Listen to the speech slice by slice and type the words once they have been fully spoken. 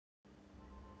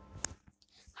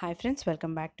Hi friends,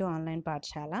 welcome back to online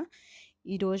పాఠశాల.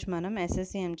 ఈరోజు మనం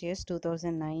SSC MTS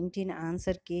 2019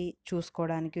 ఆన్సర్కి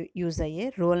చూసుకోవడానికి యూజ్ అయ్యే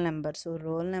roll number. So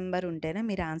roll number ఉంటేనే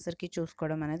మీరు ఆన్సర్కి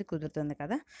చూసుకోవడం అనేది కుదురుతుంది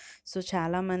కదా. సో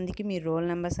చాలామందికి మీ రోల్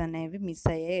నెంబర్స్ అనేవి మిస్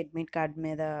అయ్యాయి, అడ్మిట్ కార్డ్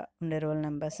మీద ఉండే రోల్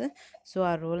నెంబర్స్. సో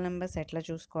ఆ రోల్ నెంబర్స్ ఎట్లా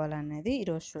చూసుకోవాలనేది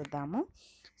ఈరోజు చూద్దాము.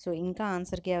 సో ఇంకా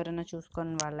ఆన్సర్కి ఎవరైనా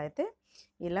చూసుకొని వాళ్ళైతే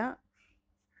ఇలా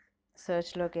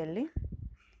సర్చ్లోకి వెళ్ళి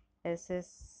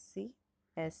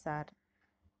SSCSR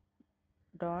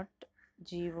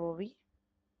 .gov.in.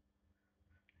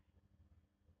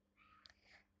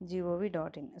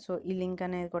 సో ఈ లింక్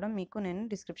అనేది కూడా మీకు నేను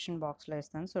డిస్క్రిప్షన్ బాక్స్లో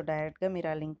ఇస్తాను. సో డైరెక్ట్గా మీరు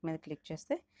ఆ లింక్ మీద క్లిక్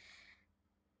చేస్తే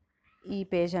ఈ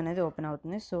పేజ్ అనేది ఓపెన్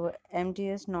అవుతుంది. So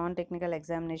MTS non technical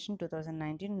examination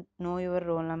 2019 no your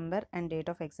roll number and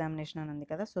date of examination అని ఉంది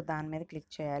కదా. సో దాని మీద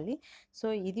క్లిక్ చేయాలి. సో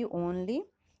ఇది ఓన్లీ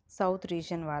సౌత్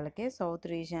రీజియన్ వాళ్ళకే. సౌత్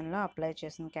రీజియన్లో అప్లై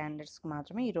చేసిన క్యాండిడేట్స్కి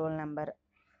మాత్రమే ఈ roll number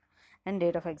and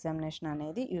date of examination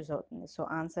అనేది యూజ్ అవుతుంది. సో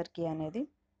ఆన్సర్ కీ అనేది,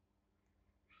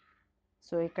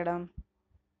 సో ఇక్కడ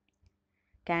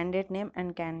candidate name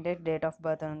and candidate date of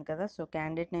birth ఉంది కదా. సో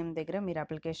క్యాండిడేట్ నేమ్ దగ్గర మీరు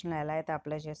అప్లికేషన్లో ఎలా అయితే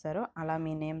అప్లై చేశారో అలా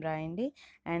మీ నేమ్ రాయండి.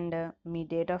 And me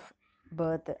date of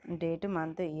birth, date,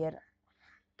 month, year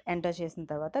enter చేసిన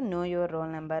తర్వాత నో యువర్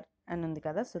రోల్ నెంబర్ అని ఉంది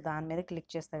కదా. సో దాని మీద క్లిక్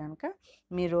చేస్తే కనుక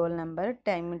మీ రోల్ నెంబర్,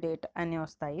 టైమ్, డేట్ అన్నీ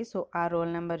వస్తాయి. సో ఆ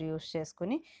రోల్ నెంబర్ యూస్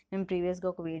చేసుకుని నేను ప్రీవియస్గా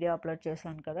ఒక వీడియో అప్లోడ్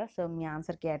చేశాను కదా. సో మీ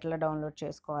ఆన్సర్కి ఎట్లా డౌన్లోడ్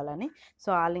చేసుకోవాలని. సో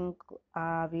ఆ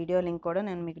వీడియో లింక్ కూడా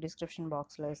నేను మీకు డిస్క్రిప్షన్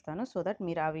బాక్స్లో ఇస్తాను. సో దట్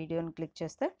మీరు ఆ వీడియోని క్లిక్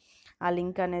చేస్తే, ఆ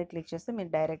లింక్ అనేది క్లిక్ చేస్తే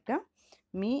మీరు డైరెక్ట్గా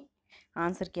మీ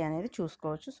ఆన్సర్కి అనేది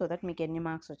చూసుకోవచ్చు. సో దట్ మీకు ఎన్ని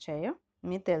మార్క్స్ వచ్చాయో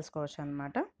మీరు తెలుసుకోవచ్చు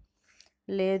అనమాట.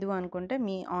 లేదు అనుకుంటే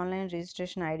మీ ఆన్లైన్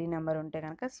రిజిస్ట్రేషన్ ID నెంబర్ ఉంటే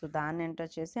కనుక సో దాన్ని ఎంటర్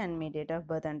చేసి and me date of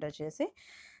birth enter చేసి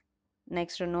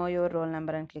next no your roll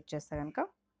number అని క్లిక్ చేస్తే కనుక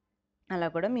అలా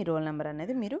కూడా మీ రోల్ నెంబర్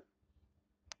అనేది మీరు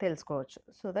తెలుసుకోవచ్చు.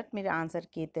 సో దట్ మీరు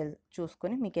ఆన్సర్కి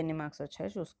చూసుకొని మీకు ఎన్ని మార్క్స్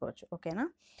వచ్చాయో చూసుకోవచ్చు. ఓకేనా.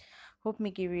 హోప్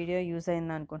మీకు ఈ వీడియో యూజ్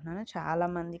అయింది అనుకుంటున్నాను.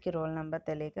 చాలామందికి రోల్ నెంబర్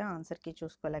తెలియక ఆన్సర్కి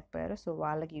చూసుకోలేకపోయారు. సో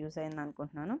వాళ్ళకి యూజ్ అయింది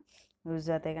అనుకుంటున్నాను. యూజ్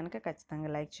అయితే కనుక ఖచ్చితంగా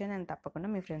లైక్ చేయండి అండ్ తప్పకుండా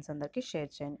మీ ఫ్రెండ్స్ అందరికీ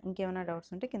షేర్ చేయండి. ఇంకేమైనా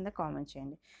డౌట్స్ ఉంటే కింద కామెంట్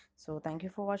చేయండి. So thank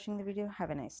you for watching the video.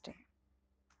 Have a nice day.